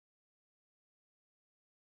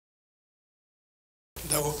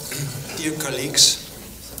Now, dear colleagues,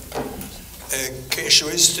 a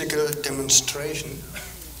casuistical demonstration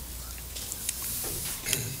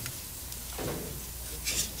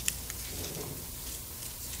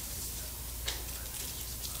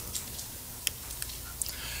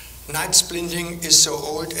night splinting is so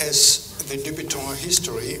old as the Dupuytren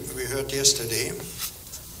history we heard yesterday.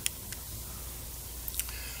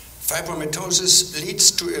 Fibromatosis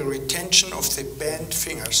leads to a retention of the bent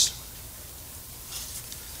fingers.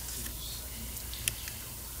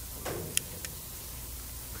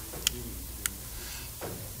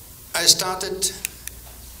 I started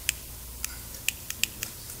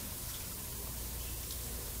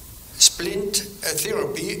splint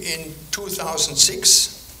therapy in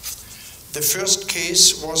 2006. The first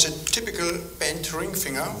case was a typical bent ring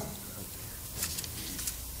finger.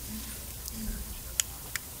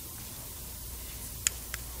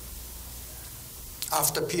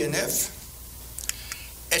 After PNF,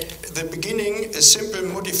 at the beginning a simple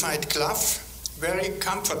modified glove, very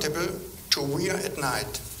comfortable to wear at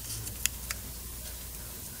night.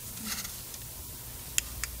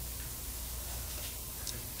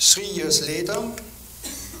 Three years later,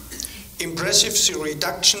 impressive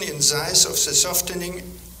reduction in size of the softening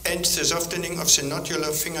and the softening of the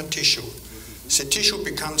nodular finger tissue. The tissue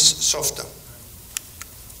becomes softer.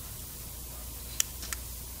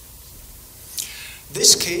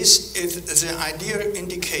 This case is the ideal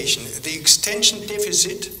indication. The extension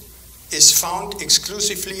deficit is found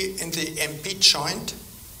exclusively in the MP joint.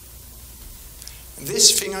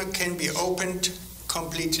 This finger can be opened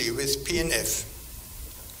completely with PNF.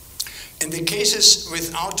 In the cases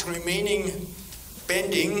without remaining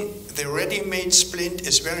bending, the ready-made splint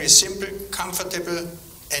is very simple, comfortable,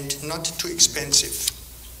 and not too expensive.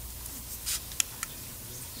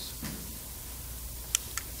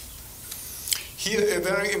 Here a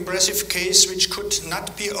very impressive case which could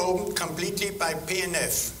not be opened completely by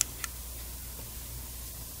PNF.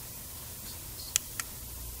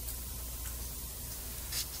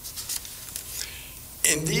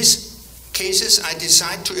 In these cases, I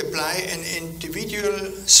decide to apply an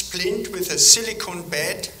individual splint with a silicone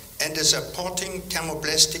bed and a supporting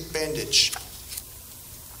thermoplastic bandage.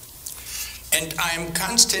 And I am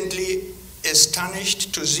constantly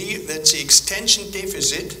astonished to see that the extension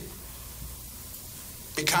deficit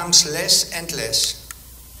becomes less and less.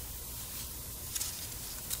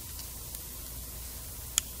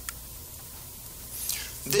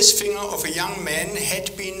 This finger of a young man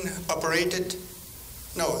had been operated,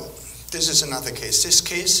 no, this is another case. This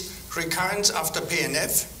case, recurrence after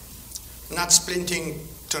PNF, not splinting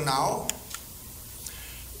to now.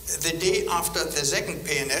 The day after the second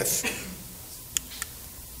PNF,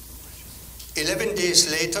 11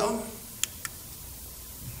 days later,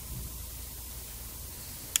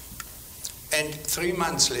 and 3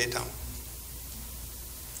 months later.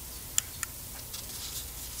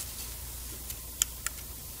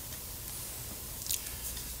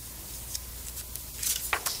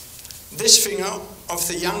 This finger of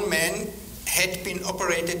the young man had been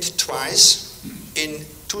operated twice in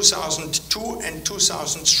 2002 and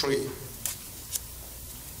 2003.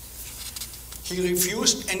 He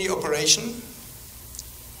refused any operation,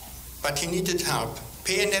 but he needed help.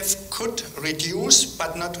 PNF could reduce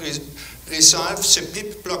but not resolve the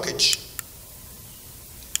PIP blockage.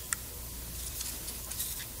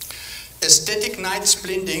 A static night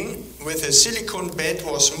splinting with a silicone bed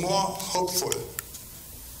was more hopeful.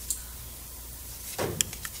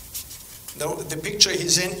 Though the picture he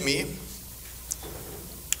sent me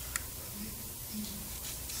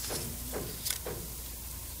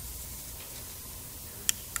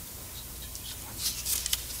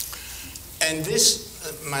and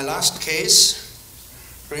this, my last case,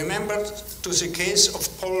 remembered to the case of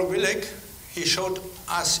Paul Willig he showed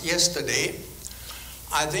us yesterday.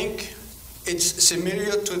 I think it's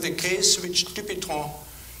similar to the case which Dupuytren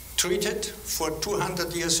treated for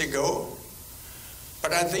 200 years ago.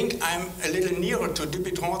 But I think I'm a little nearer to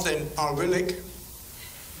Dupuytren than Paul Willig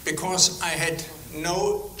because I had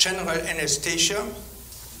no general anesthesia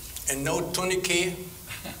and no tourniquet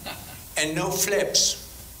and no flaps.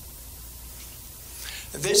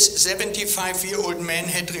 This 75-year-old man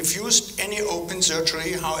had refused any open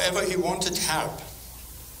surgery, however he wanted help.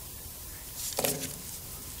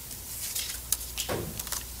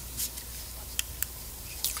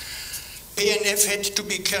 PNF had to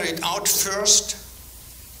be carried out first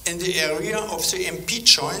in the area of the MP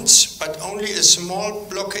joints, but only a small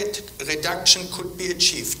blockade reduction could be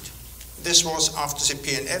achieved. This was after the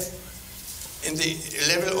PNF in the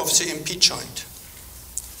level of the MP joint.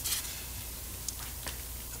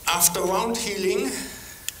 After wound healing,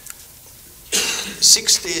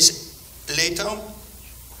 6 days later,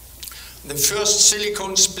 the first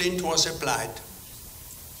silicone splint was applied.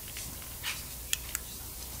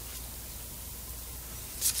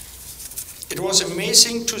 It was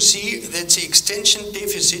amazing to see that the extension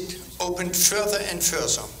deficit opened further and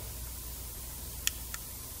further.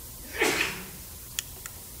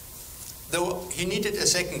 Though he needed a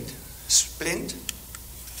second splint,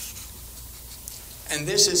 and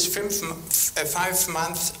this is 5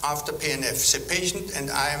 months after PNF. The patient and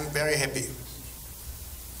I am very happy.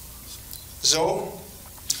 So,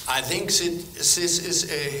 I think that this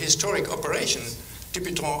is a historic operation.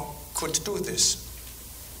 Dupuytren could do this.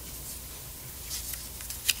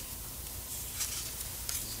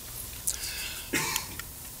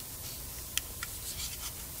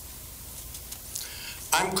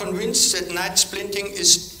 I'm convinced that night splinting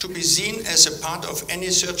is to be seen as a part of any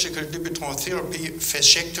surgical Dupuytren therapy,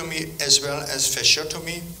 fasciectomy as well as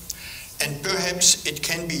fasciotomy, and perhaps it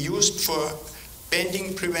can be used for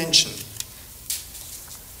bending prevention.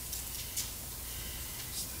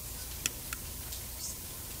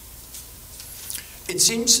 It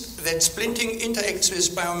seems that splinting interacts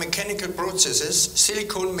with biomechanical processes.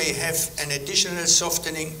 Silicone may have an additional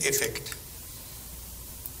softening effect.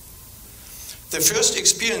 The first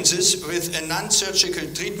experiences with a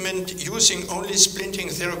non-surgical treatment using only splinting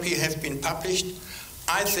therapy have been published.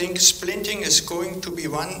 I think splinting is going to be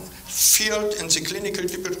one field in the clinical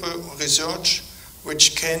Dupuytren research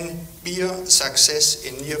which can bear success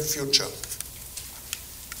in near future.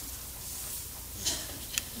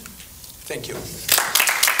 Thank you.